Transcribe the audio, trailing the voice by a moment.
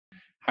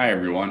Hi,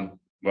 everyone.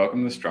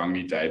 Welcome to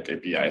Strongly Typed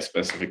API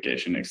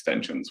Specification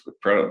Extensions with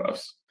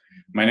Protobufs.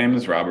 My name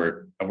is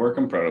Robert. I work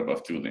on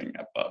Protobuf tooling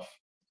at Buff.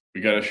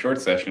 We got a short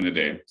session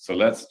today, so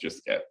let's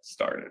just get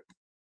started.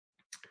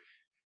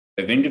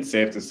 I think it's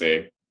safe to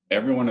say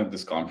everyone at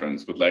this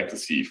conference would like to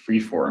see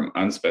free-form,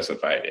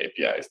 unspecified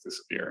APIs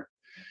disappear.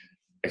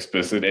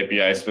 Explicit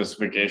API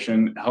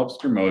specification helps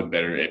promote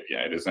better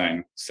API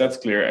design, sets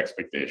clear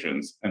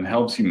expectations, and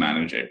helps you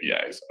manage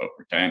APIs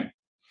over time.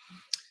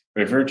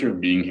 By virtue of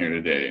being here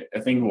today, I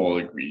think we'll all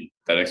agree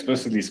that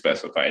explicitly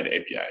specified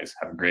APIs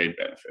have great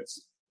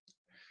benefits.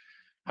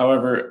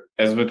 However,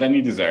 as with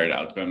any desired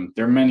outcome,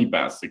 there are many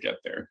paths to get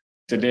there.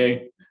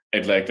 Today,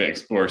 I'd like to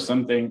explore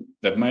something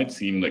that might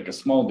seem like a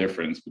small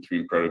difference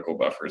between protocol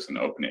buffers and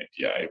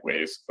OpenAPI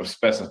ways of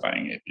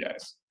specifying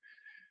APIs.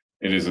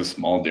 It is a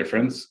small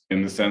difference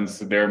in the sense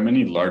that there are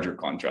many larger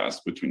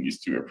contrasts between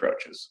these two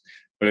approaches,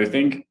 but I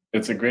think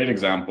it's a great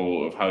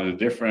example of how the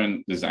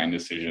different design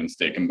decisions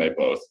taken by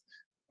both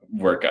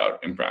work out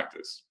in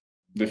practice.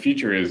 The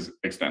feature is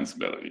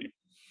extensibility.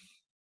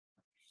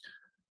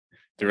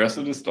 The rest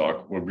of this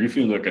talk will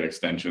briefly look at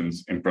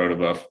extensions in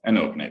Protobuf and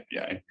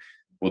OpenAPI.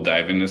 We'll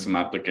dive into some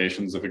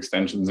applications of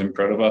extensions in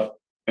Protobuf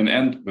and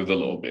end with a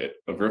little bit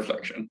of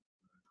reflection.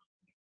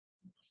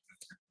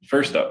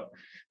 First up,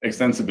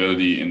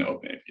 extensibility in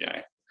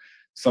OpenAPI.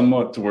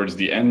 Somewhat towards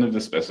the end of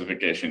the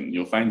specification,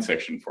 you'll find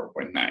section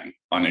 4.9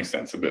 on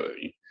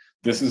extensibility.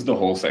 This is the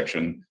whole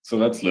section, so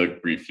let's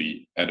look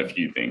briefly at a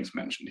few things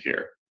mentioned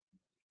here.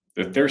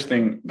 The first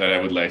thing that I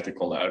would like to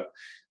call out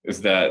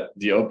is that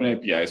the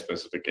OpenAPI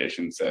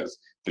specification says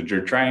that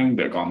you're trying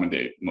to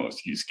accommodate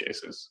most use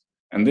cases.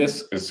 And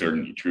this is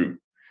certainly true.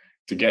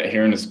 To get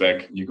here in the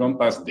spec, you can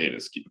pass data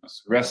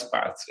schemas, REST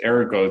paths,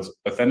 error codes,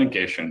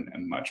 authentication,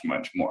 and much,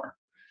 much more.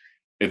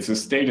 It's a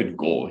stated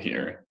goal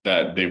here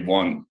that they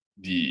want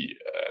the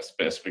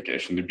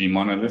specification to be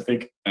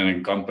monolithic and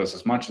encompass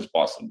as much as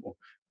possible,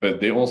 but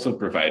they also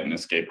provide an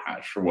escape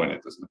hatch for when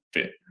it doesn't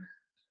fit.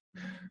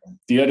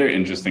 The other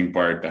interesting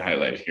part to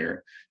highlight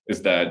here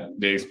is that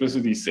they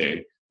explicitly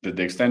say that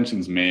the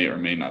extensions may or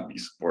may not be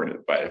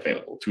supported by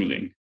available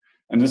tooling.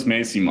 And this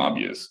may seem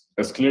obvious,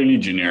 as clearly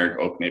generic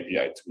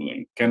OpenAPI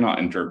tooling cannot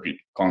interpret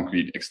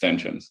concrete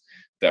extensions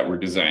that were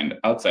designed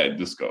outside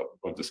the scope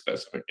of the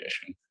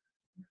specification.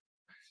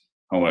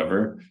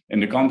 However, in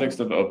the context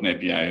of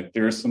OpenAPI,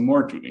 there is some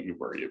more tooling to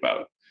worry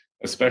about,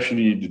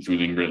 especially the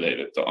tooling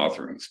related to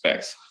authoring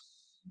specs.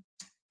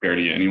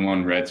 Barely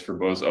anyone writes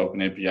verbose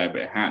OpenAPI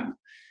by hand.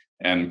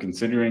 And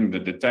considering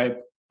that the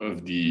type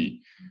of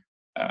the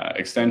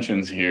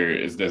extensions here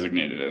is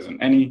designated as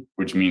an any,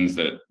 which means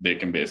that they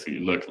can basically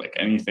look like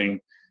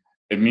anything,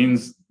 it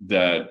means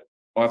that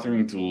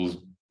authoring tools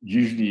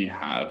usually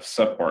have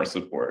subpar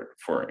support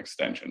for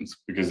extensions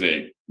because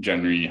they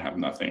generally have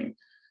nothing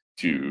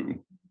to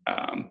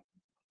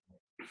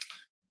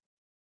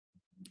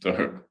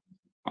hook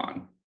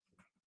on.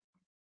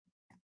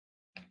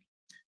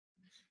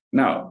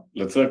 Now,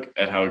 let's look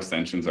at how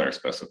extensions are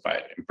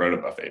specified in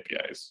Protobuf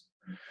APIs.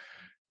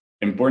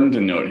 Important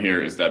to note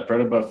here is that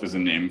Protobuf is a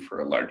name for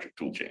a larger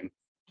toolchain.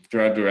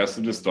 Throughout the rest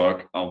of this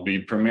talk, I'll be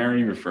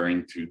primarily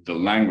referring to the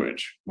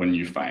language that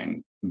you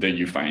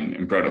find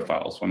in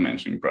protofiles when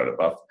mentioning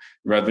Protobuf,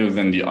 rather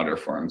than the other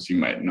forms you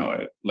might know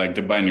it, like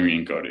the binary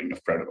encoding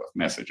of Protobuf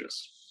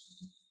messages.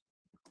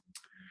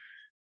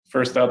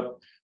 First up,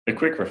 a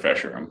quick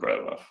refresher on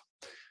Protobuf.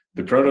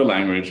 The proto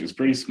language is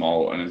pretty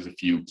small and has a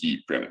few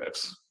key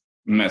primitives.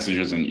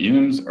 Messages and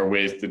enums are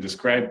ways to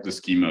describe the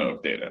schema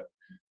of data.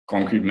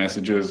 Concrete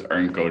messages are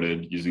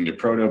encoded using the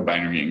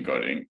proto-binary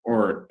encoding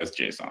or as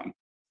JSON.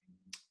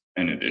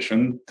 In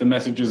addition to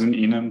messages and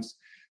enums,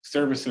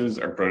 services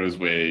are Proto's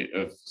way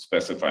of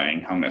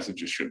specifying how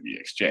messages should be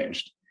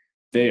exchanged.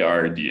 They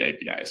are the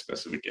API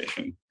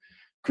specification.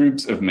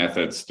 Groups of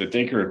methods that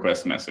take a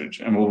request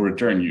message and will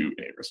return you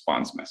a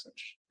response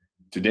message.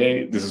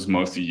 Today, this is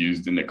mostly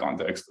used in the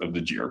context of the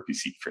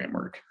gRPC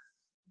framework.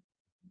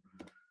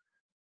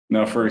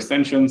 Now for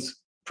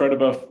extensions,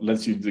 Protobuf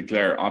lets you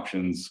declare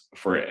options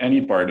for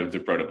any part of the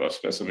Protobuf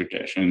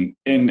specification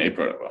in a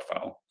Protobuf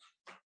file.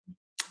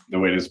 The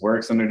way this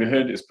works under the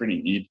hood is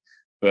pretty neat,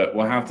 but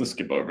we'll have to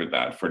skip over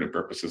that for the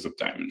purposes of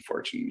time,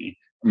 unfortunately,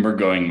 and we're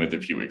going with a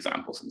few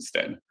examples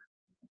instead.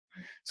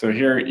 So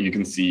here you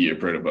can see a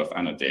Protobuf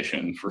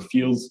annotation for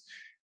fields,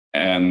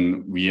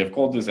 and we have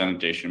called this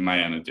annotation my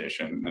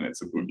annotation, and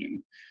it's a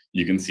Boolean.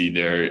 You can see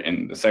there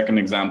in the second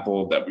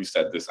example that we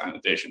set this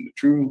annotation to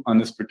true on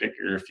this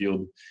particular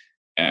field.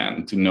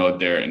 And to note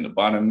there in the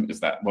bottom is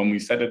that when we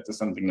set it to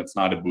something that's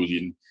not a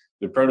Boolean,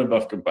 the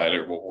Protobuf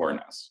compiler will warn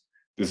us.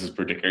 This is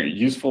particularly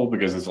useful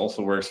because this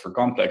also works for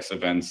complex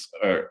events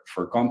or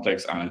for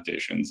complex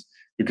annotations,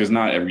 because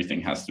not everything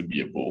has to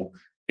be a bool.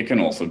 It can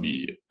also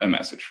be a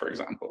message, for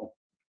example.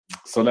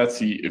 So let's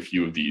see a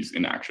few of these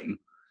in action.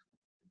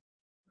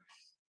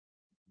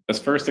 As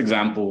first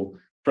example,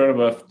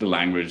 Protobuf, the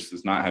language,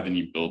 does not have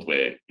any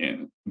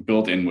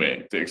built-in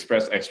way to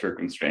express extra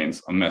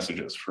constraints on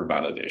messages for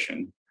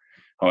validation.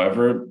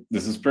 However,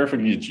 this is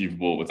perfectly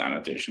achievable with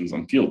annotations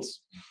on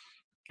fields.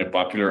 A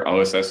popular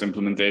OSS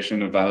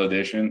implementation of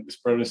validation is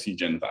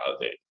Protocgen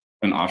Validate,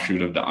 an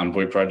offshoot of the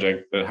Envoy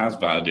project that has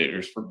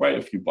validators for quite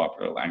a few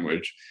popular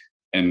language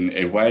and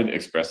a wide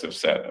expressive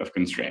set of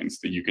constraints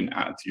that you can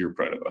add to your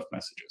Protobuf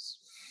messages.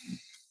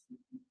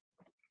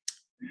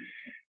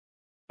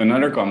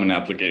 Another common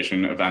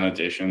application of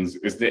annotations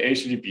is the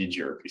HTTP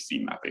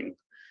gRPC mapping.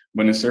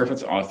 When a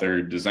service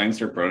author designs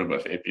their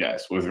Protobuf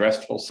APIs with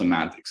RESTful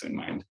semantics in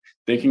mind,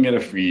 they can get a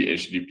free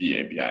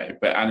HTTP API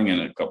by adding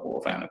in a couple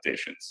of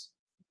annotations.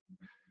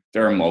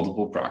 There are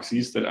multiple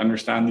proxies that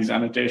understand these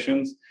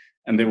annotations,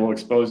 and they will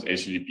expose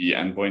HTTP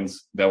endpoints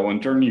that will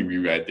internally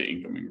rewrite the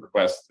incoming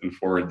request and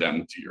forward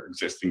them to your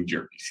existing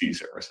gRPC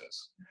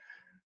services.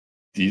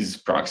 These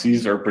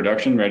proxies are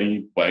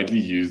production-ready, widely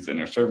used, and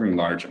are serving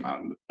large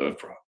amounts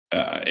of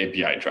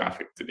API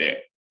traffic today.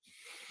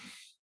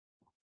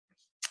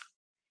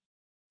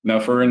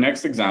 Now, for our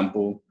next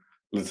example,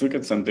 let's look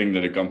at something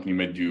that a company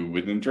might do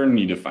with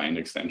internally defined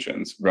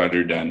extensions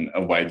rather than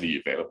a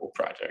widely available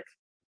project.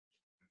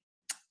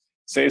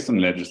 Say some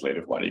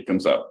legislative body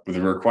comes up with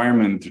a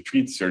requirement to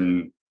treat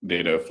certain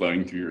data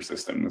flowing through your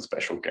system with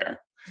special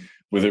care.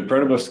 With a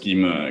Protobuf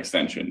schema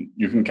extension,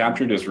 you can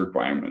capture this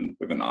requirement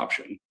with an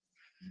option.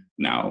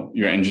 Now,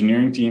 your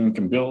engineering team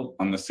can build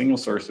on the single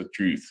source of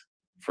truth.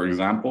 For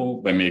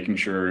example, by making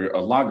sure a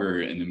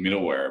logger in the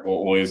middleware will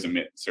always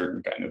emit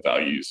certain kind of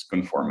values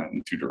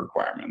conformant to the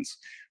requirements,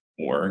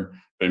 or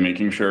by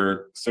making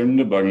sure certain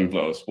debugging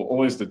flows will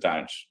always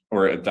attach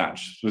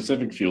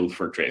specific fields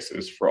for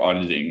traces for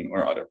auditing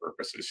or other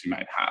purposes you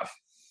might have.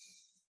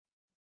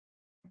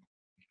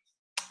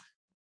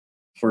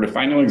 For the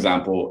final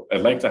example,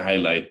 I'd like to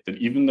highlight that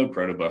even though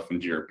Protobuf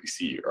and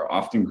gRPC are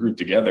often grouped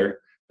together,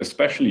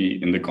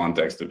 especially in the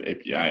context of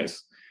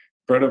APIs,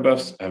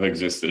 Protobufs have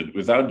existed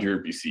without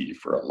gRPC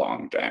for a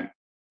long time.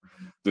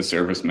 The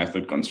service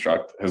method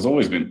construct has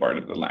always been part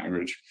of the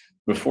language.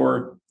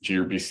 Before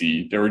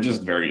gRPC, there were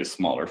just various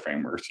smaller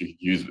frameworks you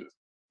could use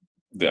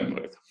them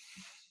with.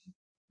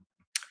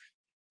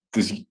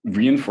 This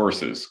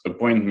reinforces a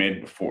point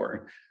made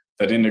before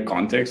that in the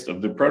context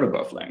of the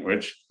Protobuf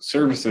language,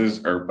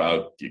 services are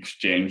about the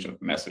exchange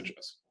of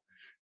messages.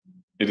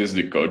 It is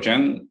the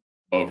codegen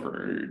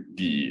over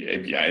the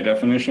API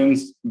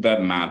definitions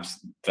that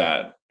maps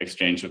that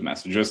exchange of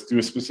messages to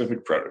a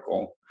specific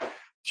protocol.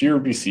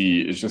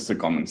 gRPC is just a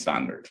common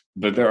standard,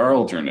 but there are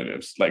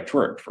alternatives, like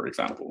twerk, for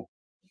example.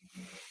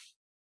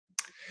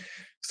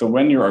 So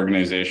when your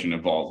organization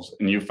evolves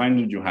and you find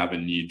that you have a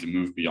need to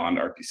move beyond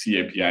RPC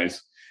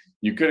APIs,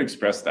 you could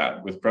express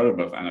that with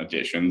Protobuf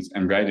annotations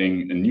and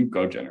writing a new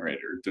code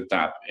generator to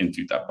tap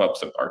into that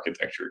PubSub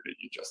architecture that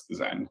you just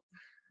designed.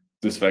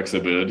 This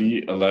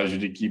flexibility allows you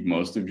to keep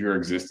most of your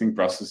existing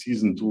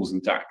processes and tools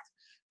intact,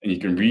 and you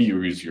can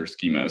reuse your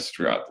schemas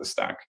throughout the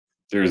stack.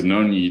 There is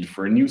no need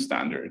for a new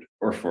standard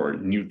or for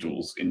new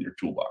tools in your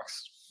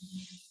toolbox.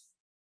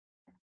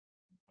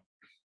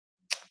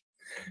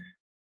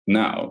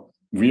 Now,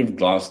 we have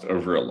glossed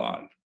over a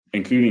lot,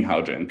 including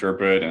how to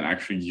interpret and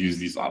actually use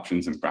these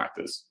options in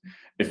practice.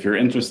 If you're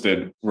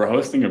interested, we're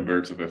hosting a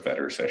Birds of a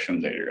Feather session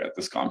later at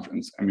this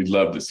conference, and we'd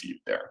love to see you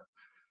there.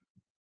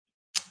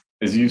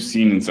 As you've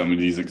seen in some of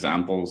these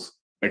examples,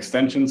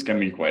 extensions can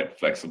be quite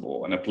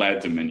flexible and applied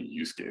to many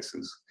use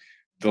cases.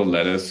 They'll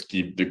let us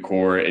keep the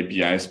core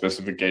API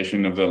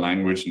specification of the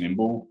language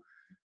nimble,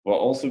 while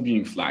also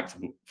being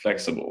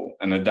flexible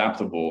and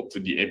adaptable to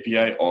the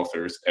API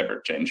author's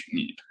ever-changing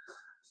need.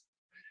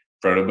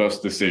 Protobuf's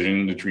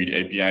decision to treat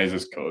APIs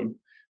as code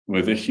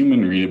with a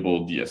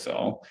human-readable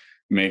DSL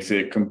makes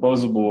it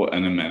composable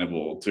and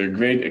amenable to a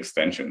great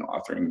extension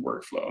authoring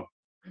workflow.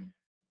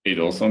 It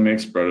also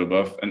makes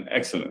Protobuf an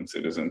excellent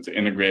citizen to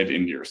integrate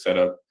into your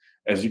setup,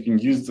 as you can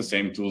use the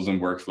same tools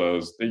and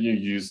workflows that you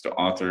use to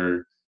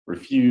author,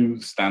 review,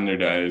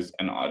 standardize,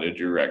 and audit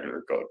your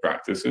regular code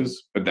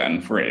practices, but then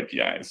for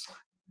APIs.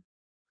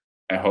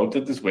 I hope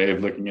that this way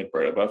of looking at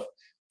Protobuf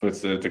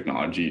puts the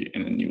technology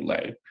in a new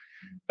light.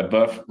 At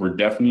Buff, we're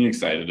definitely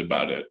excited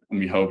about it, and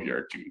we hope you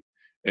are too.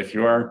 If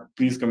you are,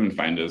 please come and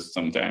find us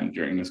sometime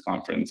during this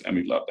conference, and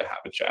we'd love to have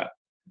a chat.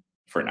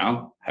 For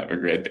now, have a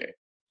great day.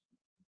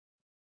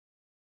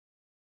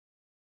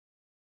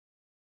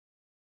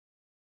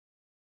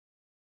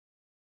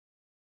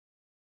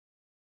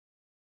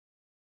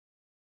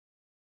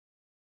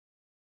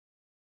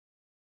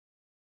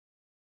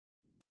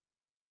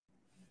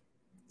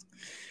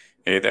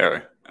 Hey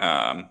there.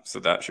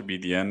 So that should be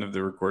the end of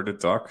the recorded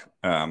talk.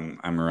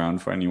 I'm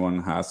around for anyone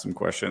who has some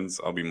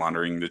questions. I'll be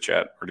monitoring the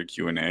chat or the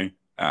Q&A.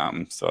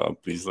 So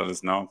please let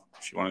us know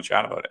if you want to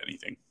chat about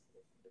anything.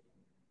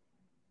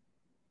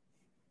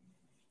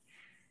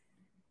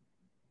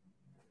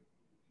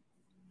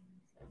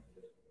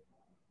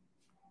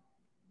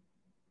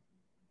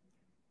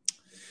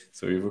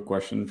 So we have a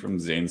question from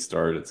Zane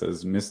Star that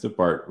says, missed the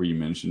part where you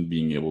mentioned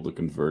being able to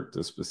convert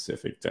to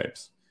specific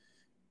types.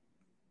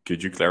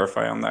 Could you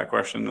clarify on that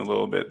question a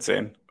little bit,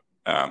 Zane?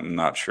 I'm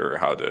not sure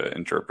how to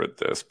interpret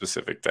the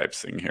specific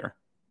types thing here.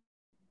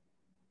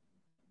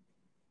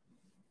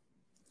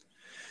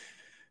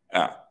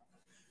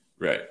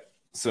 Right.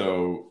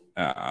 So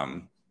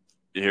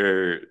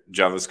Here,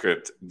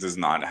 JavaScript does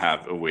not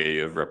have a way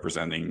of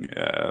representing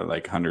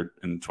like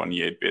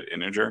 128-bit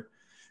integer.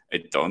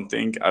 I don't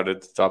think out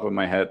at the top of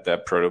my head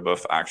that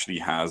Protobuf actually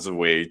has a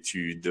way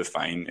to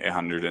define a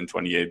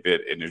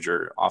 128-bit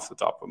integer off the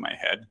top of my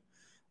head.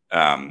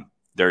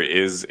 There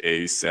is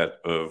a set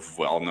of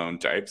well-known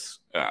types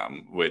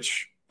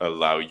which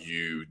allow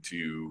you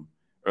to,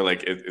 or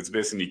like it's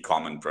basically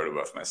common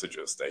Protobuf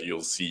messages that you'll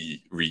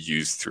see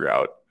reused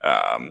throughout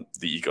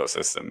the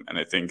ecosystem. And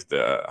I think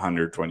the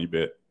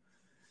 120-bit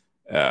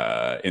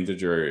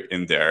integer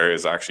in there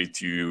is actually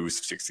two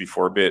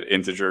 64-bit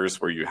integers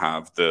where you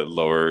have the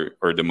lower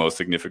or the most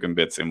significant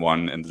bits in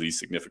one and the least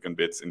significant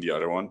bits in the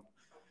other one.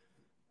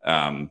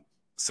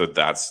 So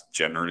that's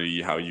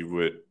generally how you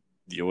would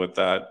deal with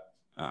that.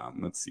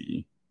 Let's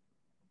see.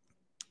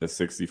 A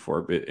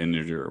 64-bit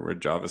integer where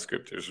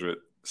JavaScript is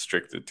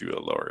restricted to a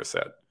lower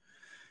set.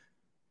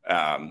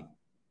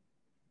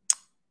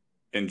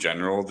 In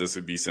general, this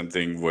would be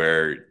something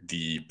where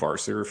the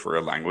parser for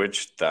a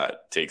language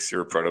that takes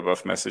your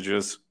protobuf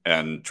messages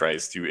and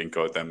tries to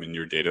encode them in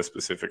your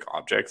data-specific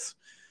objects.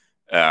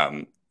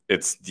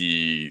 It's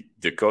the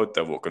code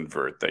that will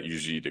convert that.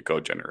 Usually the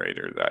code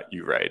generator that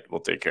you write will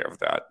take care of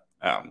that.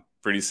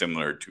 Pretty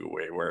similar to a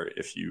way where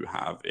if you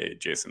have a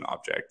JSON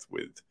object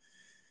with,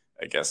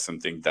 I guess,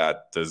 something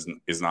that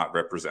is not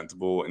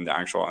representable in the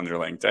actual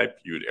underlying type,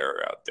 you would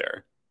error out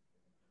there.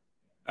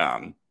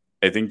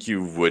 I think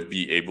you would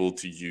be able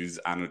to use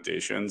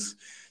annotations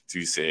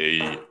to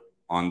say,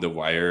 on the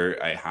wire,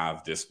 I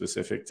have this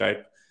specific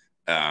type,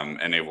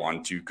 and I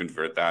want to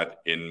convert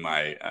that in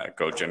my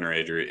code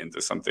generator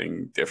into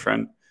something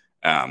different.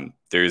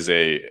 There's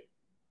a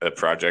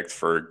project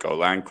for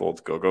Golang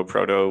called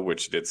Proto,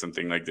 which did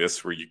something like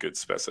this, where you could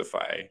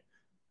specify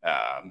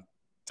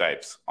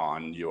types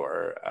on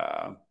your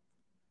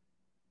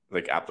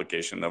like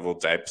application level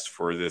types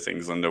for the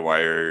things on the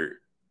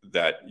wire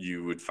that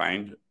you would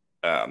find.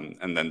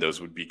 And then those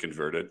would be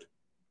converted.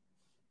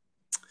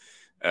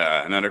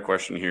 Another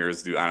question here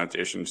is, do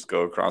annotations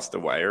go across the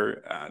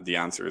wire? The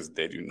answer is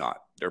they do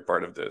not. They're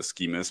part of the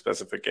schema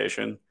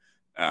specification,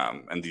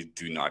 and they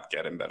do not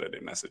get embedded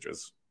in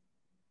messages.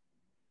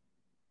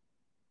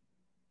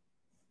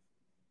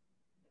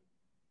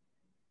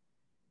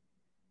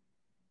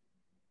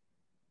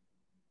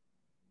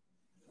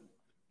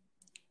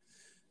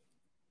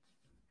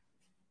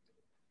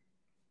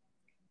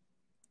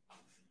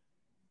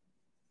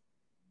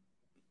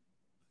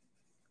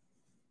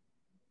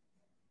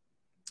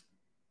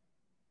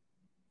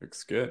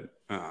 Looks good.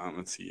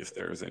 Let's see if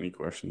there's any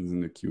questions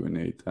in the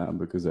Q&A tab,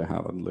 because I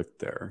haven't looked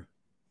there.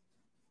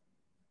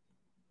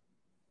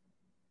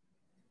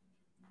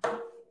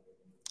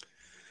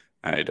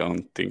 I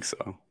don't think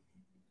so.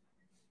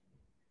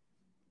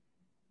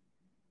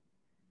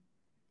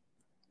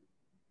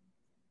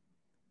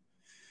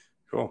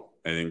 Cool.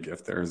 I think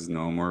if there's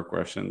no more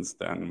questions,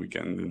 then we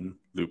can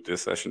loop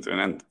this session to an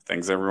end.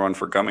 Thanks everyone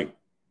for coming.